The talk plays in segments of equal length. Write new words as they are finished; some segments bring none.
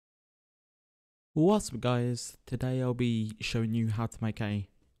What's up guys, today I'll be showing you how to make a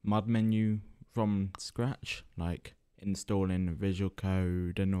mod menu from scratch, like installing visual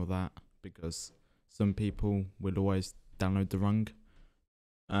code and all that, because some people will always download the wrong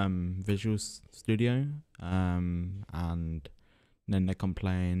Visual Studio and then they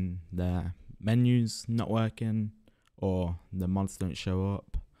complain their menus not working or the mods don't show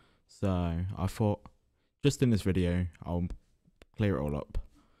up. So I thought just in this video I'll clear it all up.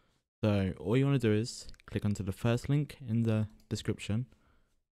 So all you want to do is click onto the first link in the description.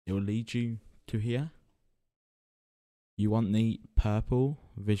 It will lead you to here. You want the purple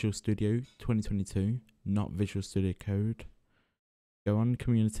Visual Studio 2022, not Visual Studio Code. Go on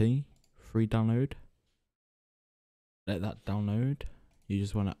community, free download. Let that download. You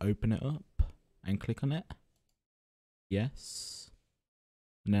just want to open it up and click on it. Yes.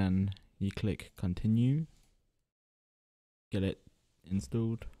 And then you click continue. Get it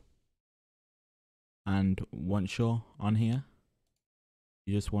installed. And once you're on here,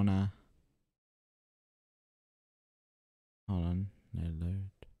 you just wanna hold on, no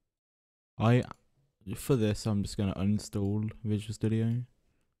load. For this I'm just gonna uninstall Visual Studio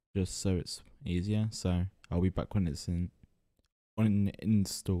just so it's easier. So I'll be back when it's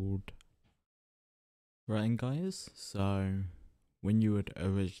uninstalled. Right then guys, so when you would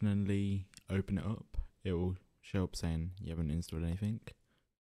originally open it up, it will show up saying you haven't installed anything.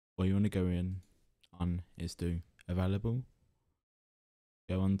 What you want to go in on is to available,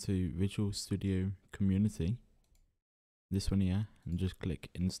 go on to Visual Studio Community, this one here, and just click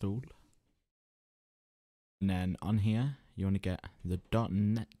install. And then on here you want to get the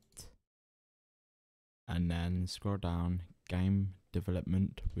 .NET and then scroll down, game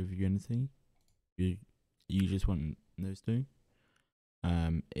development with Unity. You just want those two.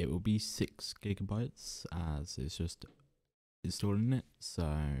 It will be 6 gigabytes as it's just installing it.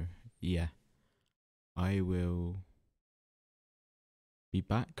 So yeah, I will be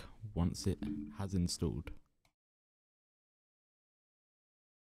back once it has installed.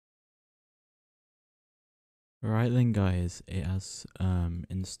 Right then guys, it has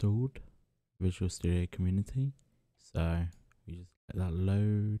installed Visual Studio Community. So we just let that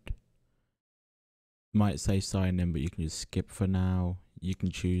load. Might say sign in, but you can just skip for now. You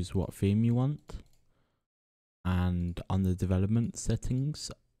can choose what theme you want. And on the development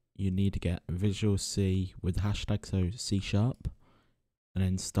settings, you need to get Visual C with hashtag, so C#, and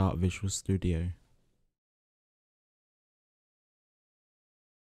then start Visual Studio.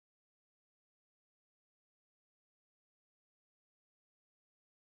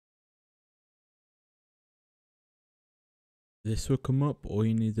 This will come up. All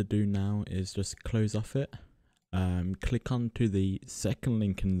you need to do now is just close off it. Click onto the second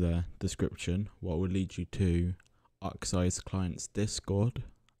link in the description, what will lead you to Oxide's client's Discord.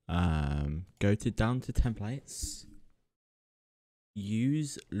 Go down to templates.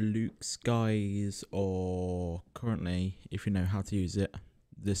 Use Luke's guys, or currently, if you know how to use it,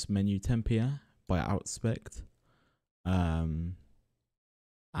 this menu temp here by Outspect.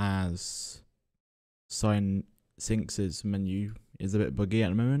 As Synx's menu is a bit buggy at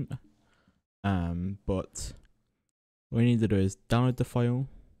the moment. But what you need to do is download the file.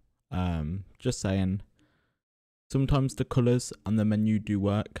 Just saying, sometimes the colors on the menu do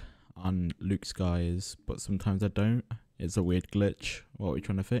work on Luke's guys, but sometimes they don't. It's a weird glitch what we're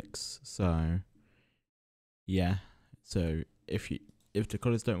trying to fix. So yeah, so if the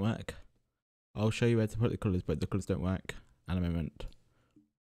colors don't work, I'll show you where to put the colors, but the colors don't work at the moment.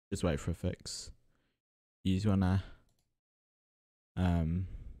 Just wait for a fix. You just wanna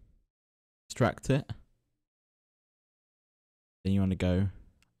extract it. Then you want to go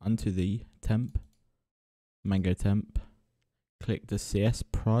onto the temp, Mango temp, click the CS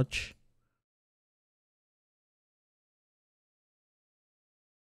proj.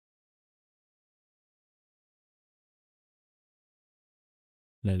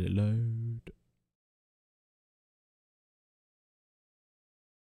 Let it load.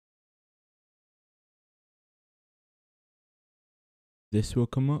 This will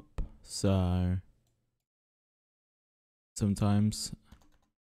come up. So sometimes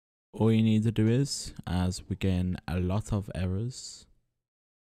all you need to do is, as we're getting a lot of errors,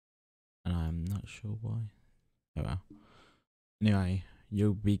 and I'm not sure why. Oh well. Anyway,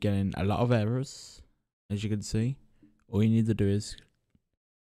 you'll be getting a lot of errors, as you can see. All you need to do is,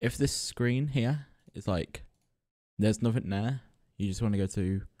 if this screen here is like, there's nothing there, you just want to go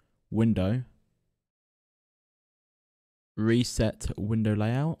to Window, reset window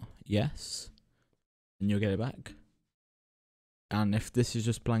layout, yes, and you'll get it back. And if this is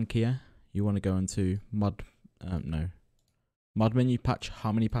just blank here, you want to go into mod menu patch,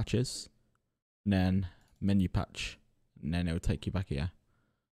 how many patches, and then menu patch, and then it will take you back here.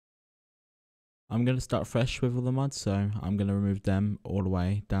 I'm going to start fresh with all the mods, so I'm going to remove them all the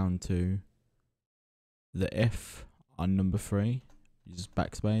way down to the if on number 3. Use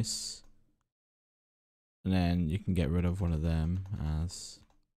backspace, and then you can get rid of one of them as,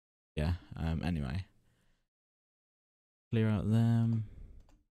 yeah, anyway. Clear out them.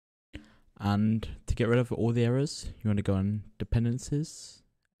 And to get rid of all the errors, you want to go on dependencies,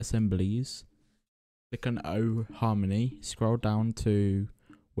 assemblies, click on O harmony, scroll down to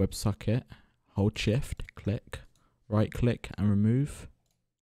WebSocket, hold shift, click, right click and remove.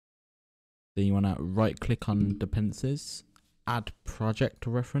 Then you want to right click on dependencies, add project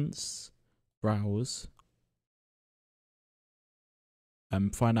reference, browse,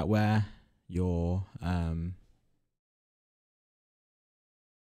 find out where your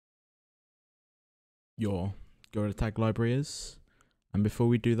Gorilla Tag library is. And before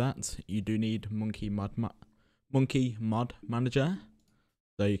we do that, you do need Monke Mod Manager.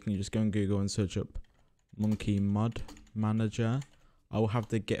 So you can just go on Google and search up Monke Mod Manager. I will have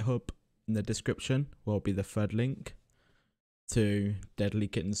the GitHub in the description, will be the third link to Deadly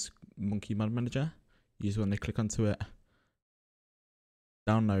Kitten's Monke Mod Manager. You just want to click onto it,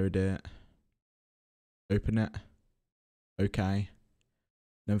 download it, open it, okay.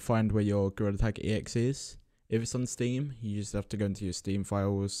 Then find where your Gorilla Tag exe is. If it's on Steam, you just have to go into your Steam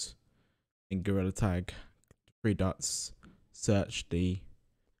files, in Gorilla Tag, 3 dots, search the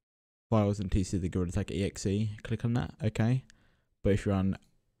files and see the Gorilla Tag exe, click on that, okay. But if you're on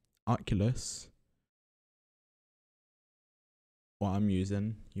Oculus, what I'm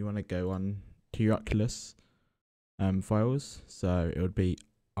using, you want to go on to your Oculus files, so it would be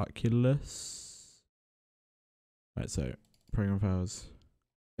Oculus, right, so program files.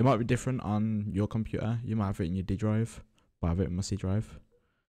 It might be different on your computer. You might have it in your D drive, but I have it in my C drive.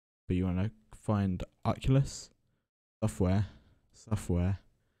 But you want to find Oculus, software,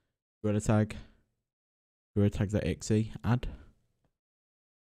 Gorilla Tag, Gorilla Tag.exe, add,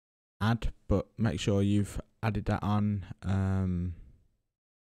 but make sure you've added that on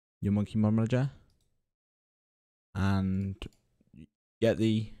your Monke Mod Manager, and get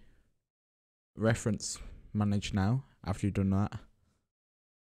the reference managed now. After you've done that,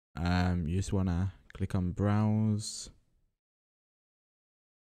 you just want to click on browse,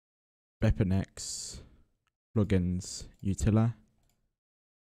 Bepanex, plugins, Utila.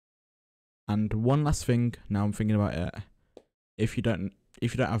 And one last thing, now I'm thinking about it, if you don't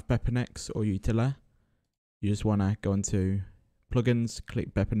have Bepanex or Utila, you just want to go into plugins,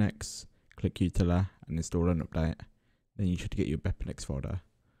 click Bepanex, click Utila and install and update. Then you should get your Bepanex folder.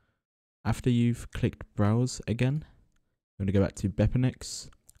 After you've clicked browse again, you want to go back to Bepanex,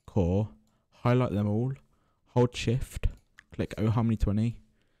 core, highlight them all, hold shift, click O Harmony 20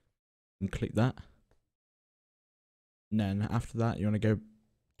 and click that. And then after that you want to go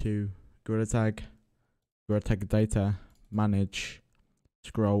to Gorilla Tag data, manage,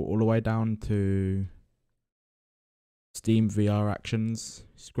 scroll all the way down to Steam VR actions,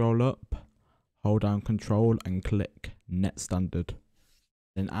 scroll up, hold down control and click net standard,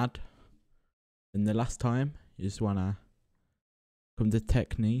 then add. Then the last time you just want to come to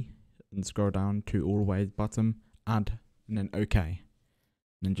Techni and scroll down to all the way bottom, add, and then OK. And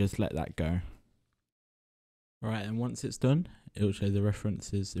then just let that go. Alright, and once it's done, it will show the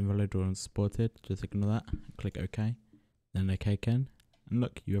reference is invalid or unsupported. Just ignore that, click OK, then OK again, and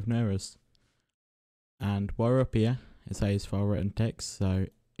look, you have no errors. And while we're up here, it says file written text, so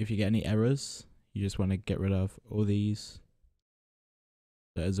if you get any errors, you just want to get rid of all these,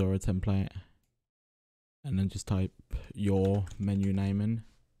 the Azora template, and then just type your menu name in.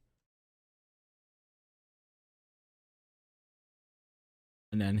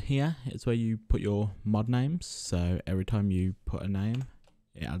 And then here is where you put your mod names. So every time you put a name,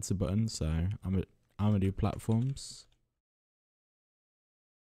 it adds a button. So I'm gonna do platforms.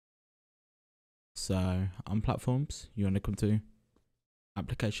 So on platforms, you wanna come to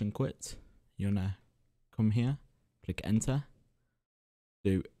application quit. You wanna come here, click enter,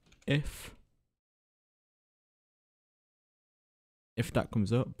 do if. If that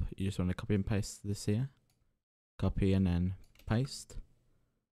comes up, you just want to copy and paste this here. Copy and then paste.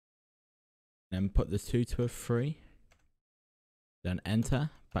 Then put the 2 to a 3. Then enter,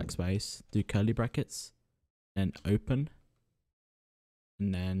 backspace, do curly brackets. Then open.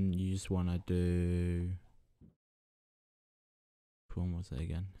 And then you just want to do... Which one was it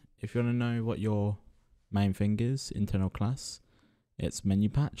again? If you want to know what your main thing is, internal class, it's menu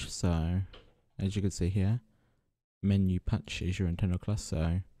patch. So as you can see here, menu patch is your internal class.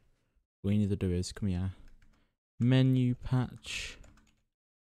 So what you need to do is come here, menu patch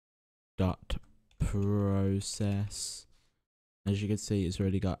dot process. As you can see, it's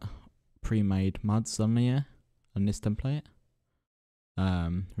already got pre-made mods on here on this template.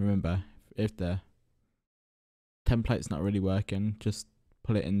 Remember, if the template's not really working, just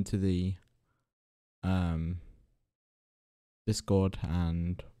pull it into the Discord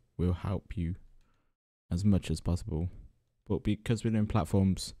and we'll help you as much as possible. But because we're doing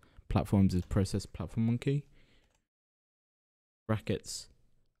platforms is process platform monkey, brackets,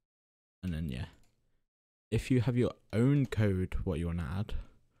 and then yeah. If you have your own code what you want to add,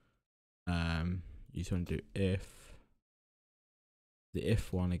 you just want to do the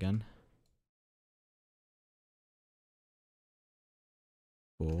if one again.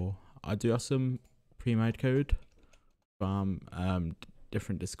 I do have some pre-made code from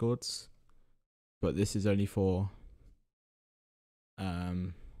different Discords, but this is only for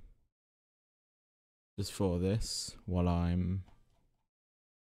just for this while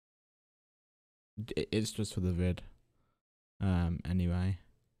it's just for the vid. Anyway,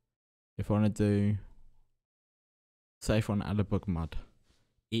 if I want to do, say if I want to add a bug mod,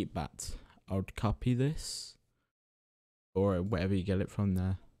 eat bat, I would copy this or wherever you get it from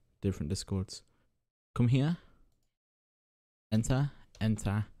the different Discords. Come here, enter,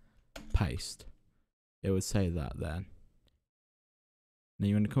 paste. It would say that then. Then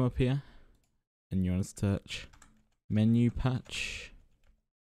you want to come up here and you want to search menu patch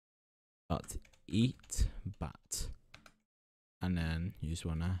dot eat bat, and then you just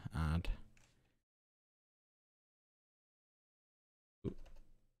want to add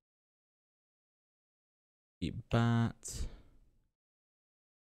eat bat,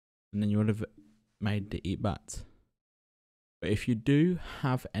 and then you would have made the eat bat. But if you do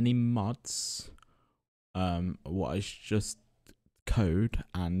have any mods, what is just code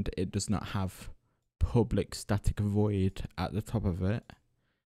and it does not have public static void at the top of it,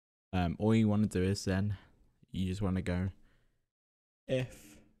 all you want to do is then you just want to go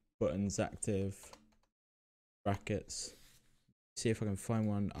if buttons active brackets. See if I can find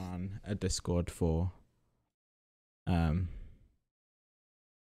one on a Discord for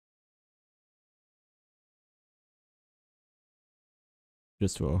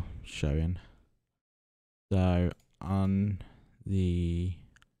just for showing. So on the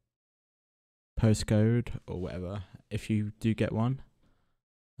postcode or whatever, if you do get one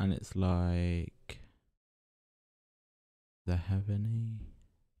and it's like, do they have any?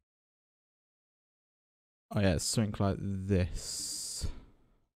 Oh yeah, it's something like this.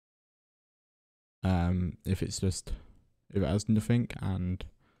 If it has nothing, and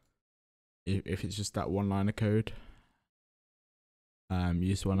if it's just that one line of code, you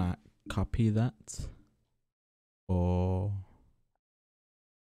just wanna copy that, or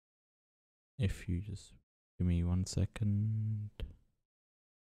if you just give me 1 second,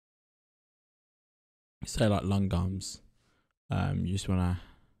 say like long arms, you just wanna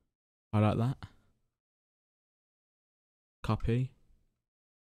highlight that, copy,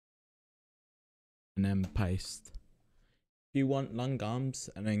 and then paste. If you want long arms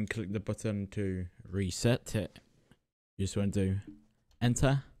and then click the button to reset it, you just want to do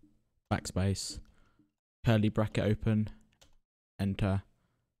enter, backspace, curly bracket open, enter,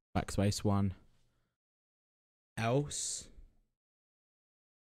 backspace 1, else,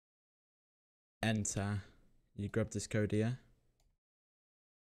 enter, you grab this code here,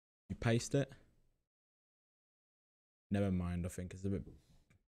 you paste it, never mind, I think it's a bit,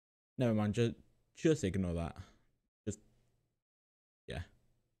 never mind, just ignore that, just, yeah.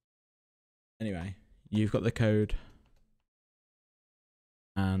 Anyway, you've got the code,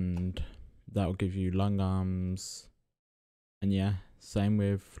 and that will give you long arms, and yeah, same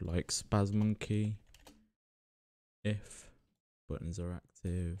with like spaz monkey, if buttons are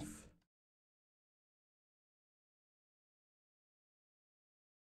active,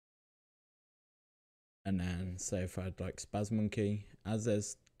 and then say if I had like spaz monkey, as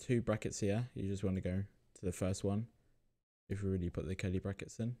there's 2 brackets here, you just want to go to the first one if you really put the curly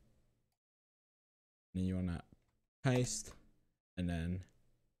brackets in, and then you want to paste, and then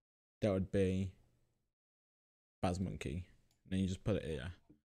that would be spaz monkey, and then you just put it here.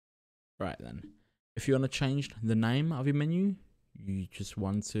 Right then, if you want to change the name of your menu, you just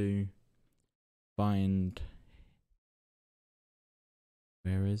want to find,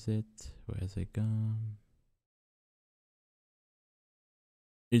 where's it gone?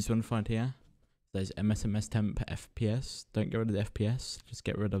 You just want to find here, there's MS temp FPS. Don't get rid of the FPS, just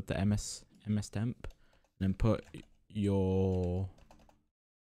get rid of the MS temp, and then put your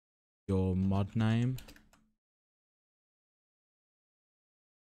mod name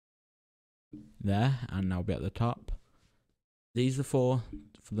there, and that'll be at the top. these are for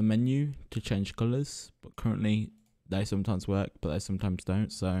the menu to change colors, but currently they sometimes work, but they sometimes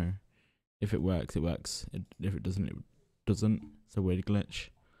don't. So if it works, it works. If it doesn't, it doesn't. It's a weird glitch.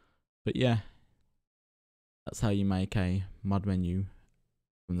 But yeah, that's how you make a mod menu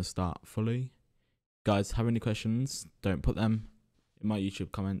from the start fully. Guys, have any questions? Don't put them in my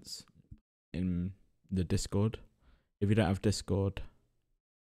YouTube comments, in the Discord. If you don't have Discord,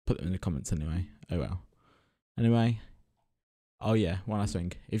 put them in the comments anyway. Oh well. Anyway, oh yeah, one last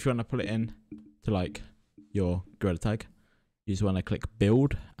thing. If you want to put it in to like your Gorilla tag, you just want to click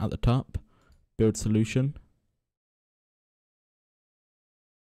build at the top, build solution.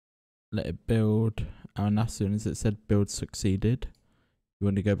 Let it build, and as soon as it said build succeeded, you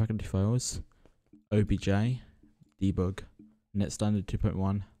want to go back into files, obj, debug, net standard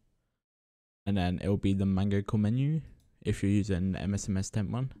 2.1, and then it will be the Mango core menu if you're using the MSMS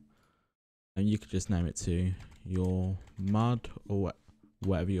temp one, and you could just name it to your mod or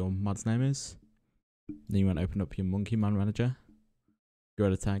whatever your mod's name is. Then you want to open up your Monke Mod Manager,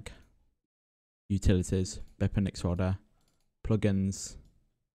 Gorilla tag, utilities, Beppinix folder, plugins.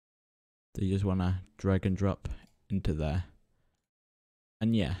 So you just want to drag and drop into there.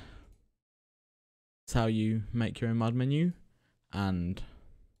 And yeah, that's how you make your own mod menu. And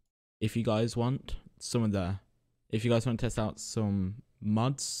if you guys want if you guys want to test out some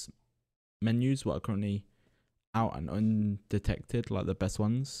mods menus what are currently out and undetected, like the best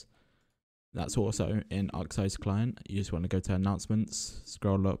ones, that's also in Oxide's client. You just want to go to announcements,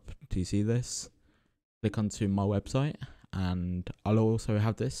 scroll up till you see this, click onto my website, and I'll also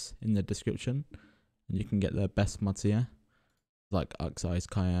have this in the description, and you can get the best mods here, like Oxide's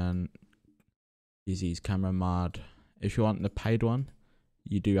client, Easy's camera mod. If you want the paid one,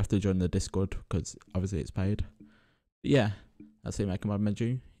 you do have to join the Discord because obviously it's paid. But yeah, that's how you make a mod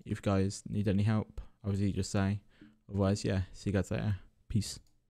menu. If you guys need any help, obviously just say. Otherwise, yeah, see you guys later. Peace.